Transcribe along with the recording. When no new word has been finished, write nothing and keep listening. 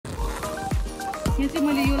यो चाहिँ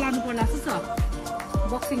मैले यो लानु पर्ला जस्तो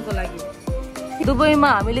छ बक्सिङको लागि। दुबईमा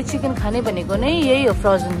हामीले चिकन खाने भनेको नै यही हो,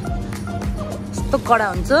 फ्रोजन। यस्तो कडा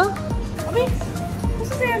हुन्छ। अबे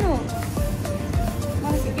कस्तो सानो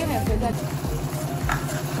मलाई ठिकै नै हुन्छ।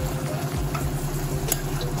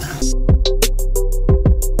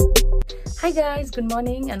 Hi guys, good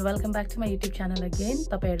morning and welcome back to my YouTube channel again.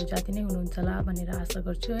 तपाईहरु जाति नै हुनुहुन्छ होला भनेर आशा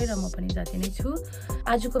गर्छु है, र म पनि जाति नै छु।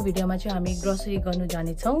 आजको भिडियोमा चाहिँ हामी ग्रोसरी गर्नु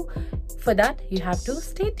जाने छौं। For that you have to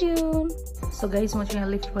stay tuned. So guys, म चाहिँ यहाँ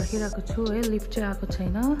लिफ्ट पर्खिरहेको छु है, लिफ्ट चाहिँ आएको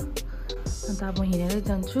छैन। अन्त अब म हिँडेरै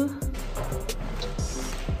जान्छु।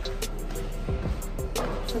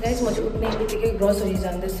 So guys, म चाहिँ उठ्ने बित्तिकै ग्रोसरी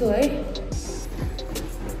जान्दैछु है।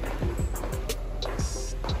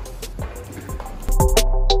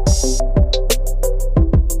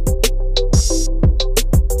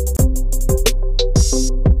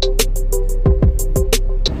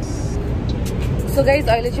 So guys,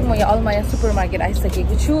 अहिले चाहिँ म यहाँ अलमाया सुपरमार्केट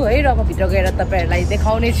आइसकेको छु है, र म भित्र गएर तपाईहरुलाई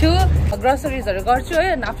देखाउने छु। ग्रोसरीजहरु गर्छु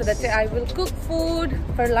है, and after that चाहिँ I will cook food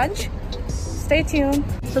for lunch. Stay tuned.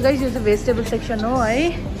 So guys, यो चाहिँ भेजिटेबल सेक्सन हो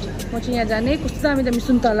है। म चाहिँ यहाँ जाने कस्तो दामी दामी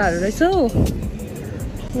सुन्तलाहरु रहेछ हौ।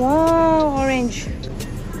 Wow, orange.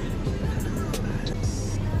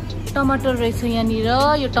 टमाटर रहेछ यहाँनिर,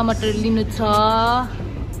 यो टमाटर लिनु छ।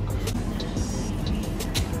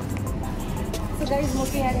 So guys, म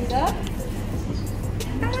चाहिँ यहाँनिर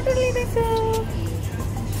टमाटर लिँदैछु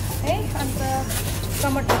है। अन्त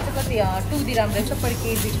टमाटर चाहिँ कति 2 दिराम रहेछ पर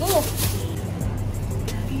केजीको।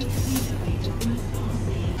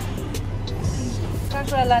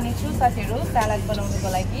 काँक्रा लानेछु साथीहरु सलाद बनाउनुको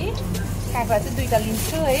लागि। काँक्रा चाहिँ 2टा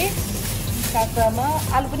लिन्छु है। काँक्रामा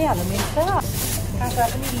आलु पनि हाल्नु मिल्छ। काँक्रा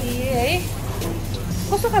पनि लिए है।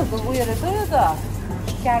 कस्तो खालको उयो रहेछ यो त,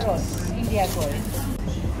 क्यारोट इन्डियाको है।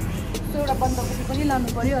 एउटा बन्दकोपी पनि लानु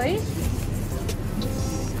पर्यो है।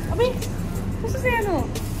 अबे कस्तो सानो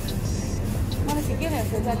मलाई ठिकै नै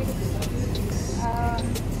हुन्छ। अलिकति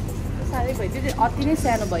साह्रै भइदियो, अति नै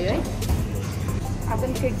सानो भयो है। I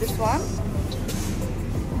can take this one.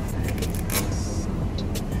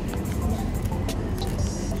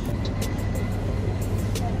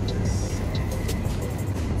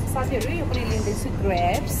 साथीहरु यो पनि लिँदैछु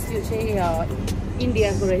ग्रेप्स। यो चाहिँ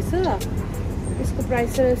इन्डियाको रहेछ। यसको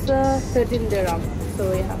प्राइस रहेछ 13 dirham. So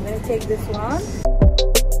yeah, I'm gonna take this one.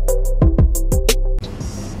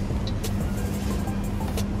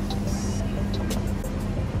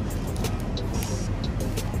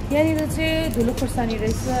 यहाँनिर चाहिँ धुलो खोर्सानी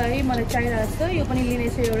रहेछ है, मलाई चाहिरहेको छ। यो पनि लिने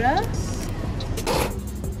छ एउटा।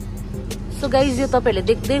 सो गाइज, यो तपाईहरुले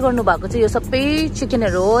देख्दै गर्नु भएको चाहिँ यो सबै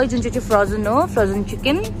चिकनहरु हो है, जुन चाहिँ फ्रोजन हो, फ्रोजन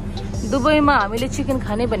चिकन। दुबईमा हामीले चिकन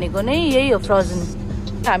खाने भनेको नै यही हो, फ्रोजन।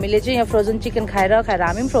 हामीले चाहिँ यहाँ फ्रोजन चिकन खाएर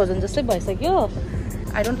हामी पनि फ्रोजन जस्तै भइसक्यो।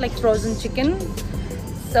 I don't like frozen chicken.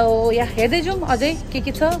 So या हेर्दै जाउँ अझै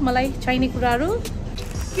के छ मलाई चाहिने कुराहरु।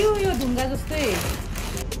 के हो यो ढुङ्गा जस्तै?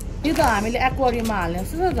 यो त हामीले एक्वारियममा हाल्ने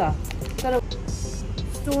जस्तो छ त, तर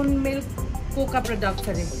स्टोन मिल्क कोका प्रोडक्ट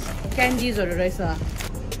अरे क्यान्डीजहरु रहेछ।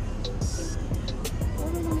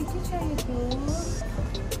 मलाई के चाहिएको?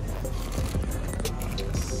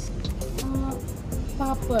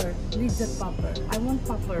 पापड, लिज्जत पापड। आई वान्ट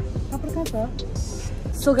पापड। पापड कहाँ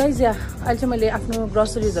छ? सो गाइज, या अहिले चाहिँ मैले आफ्नो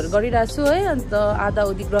ग्रोसरिजहरु गरिरहेको छु है। अन्त आधा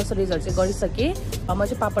उधी ग्रोसरिजहरु चाहिँ गरिसकेँ। म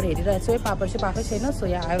चाहिँ पापड हेरिरहेको छु है। पापड चाहिँ पाएकै छैन। So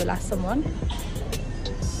yeah I will ask someone.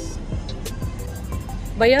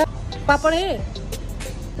 भैया पापड है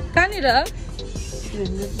कहाँनिर?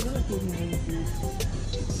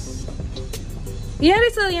 यहाँ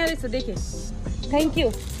रहेछ देखें। Thank you.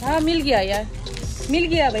 हाँ मिल गया यार, मिल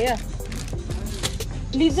गया भैया।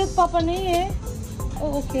 लिज्जत पापड़ नहीं है?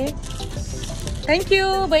 ओके थैंक यू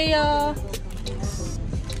भैया।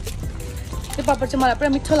 ये पापड़ चाहिँ मलाई पुरा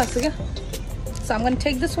मिठो लाग्छ क्या। So I'm gonna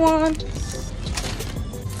take this one.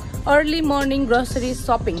 Early morning grocery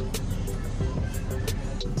shopping.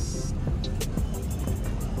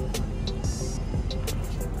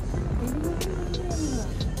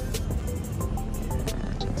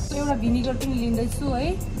 एउटा भिनेगर पनि लिँदैछु है।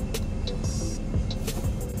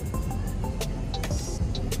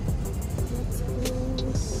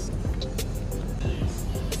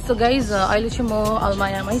 सो गाइज, अहिले चाहिँ म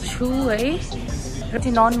अलमायामै छु है।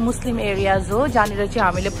 चाहिँ नन मुस्लिम एरियाज हो, जहाँनिर चाहिँ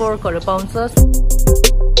हामीले पोर्कहरु पाउँछ।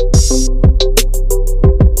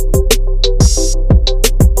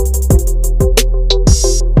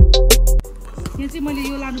 यो चाहिँ मैले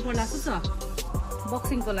यो लानु पर्ला जस्तो छ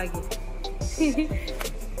बक्सिङको लागि।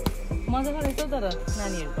 मजाको रहेछ तर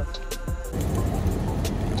नानीहरुको।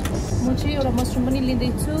 म चाहिँ एउटा मसरुम पनि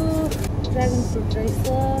लिँदैछु। ड्र्यागन फ्रुट रहेछ।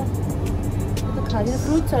 खाने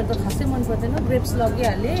फ्रुट्सहरु त खासै मन पर्दैन, grapes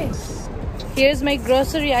लगिहाले। Here's my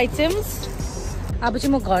grocery items. अब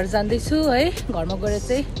चाहिँ म घर जाँदैछु है घरमा गएर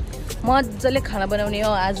चाहिँ मजाले खाना बनाउने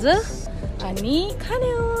हो आज अनि खाने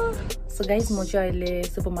हो सो गाइज म चाहिँ अहिले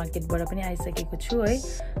सुपरमार्केटबाट पनि आइसकेको छु है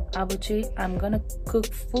अब चाहिँ I'm gonna cook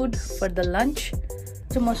food for the lunch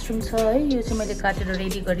चाहिँ मसरुम छ है यो चाहिँ मैले काटेर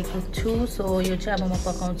रेडी गरेको छु सो यो चाहिँ अब म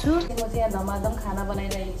पकाउँछु म चाहिँ यहाँ धमाधम खाना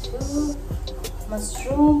बनाइरहेको छु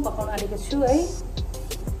मसरुम पकाउन आँटेको छु है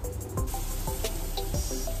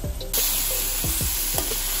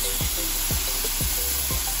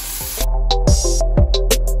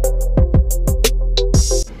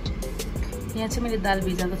यहाँ चाहिँ मैले दाल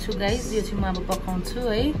भिजाएको छु गाइज यो चाहिँ म अब पकाउँछु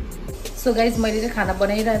है सो गाइज मैले चाहिँ खाना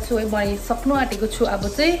बनाइरहेको छु है बनाइसक्नु आँटेको छु अब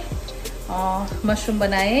चाहिँ मसरुम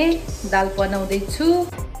बनाएँ दाल बनाउँदैछु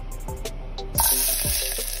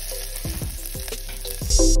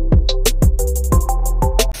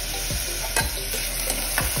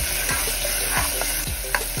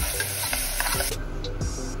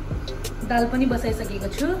दाल पनि बसाइसकेको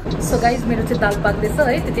छु सो गाइज मेरो चाहिँ दाल पाक्दैछ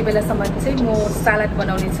है त्यति बेलासम्म चाहिँ म सलाद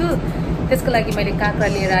बनाउने छु त्यसको लागि मैले काँक्रा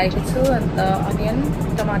लिएर आएको छु अन्त अनियन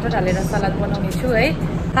टमाटर हालेर सलाद बनाउने छु है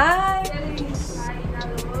high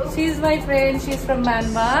she is my friend she is from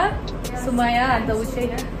Myanmar Somaiya अन्त ऊ चाहिँ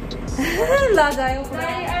लजायो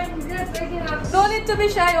डोन्ट निड टु बी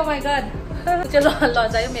शाई ओ माई गॉड चाहिँ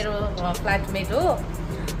लजायो मेरो फ्ल्याटमेट हो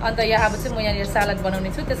अन्त यहाँ अब चाहिँ म यहाँनिर सलाद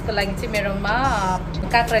बनाउने छु त्यसको लागि चाहिँ मेरोमा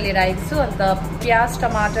काँक्रा लिएर आएको छु अन्त प्याज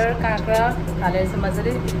टमाटर काँक्रा हालेर चाहिँ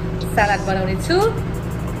मजाले सलाद बनाउने छु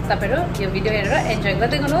तपाईहरु यो भिडियो हेरेर एन्जोय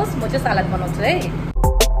गर्दै गर्नुहोस् म चाहिँ सलाद बनाउँछु है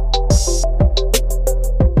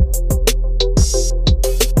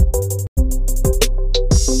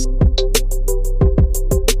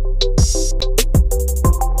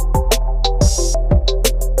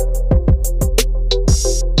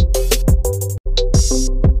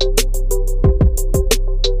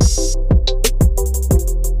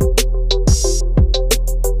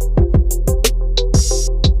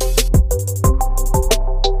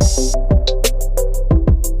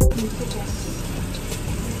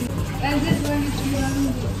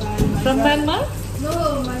From Myanmar?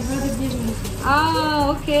 No, my brother gave me. Ah,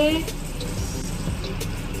 okay.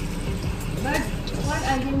 But what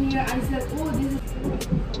I came here, I said, oh, this is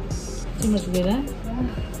Too much better.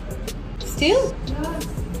 Still? yes.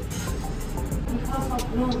 Because of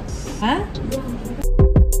no. Huh?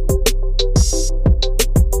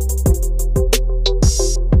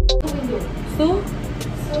 So?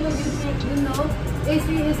 So you know, AC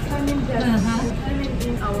is coming there. Coming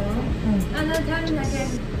in our room. And then coming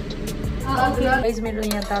again. Guys मेरो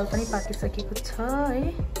यहाँ दाल पनि पाकिसकेको छ है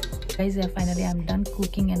guys यहाँ finally I'm done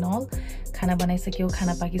cooking and all खाना बनाइसक्यो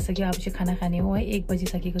खाना पाकिसक्यो अब चाहिँ खाना खाने हो है 1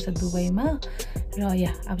 बजिसकेको छ दुबईमा र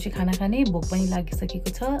यहाँ अब चाहिँ खाना खाने भोक पनि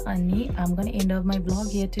लागिसकेको छ अनि I'm gonna and of my vlog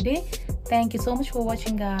here today thank you so much for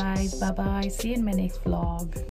watching guys by by C you in my next vlog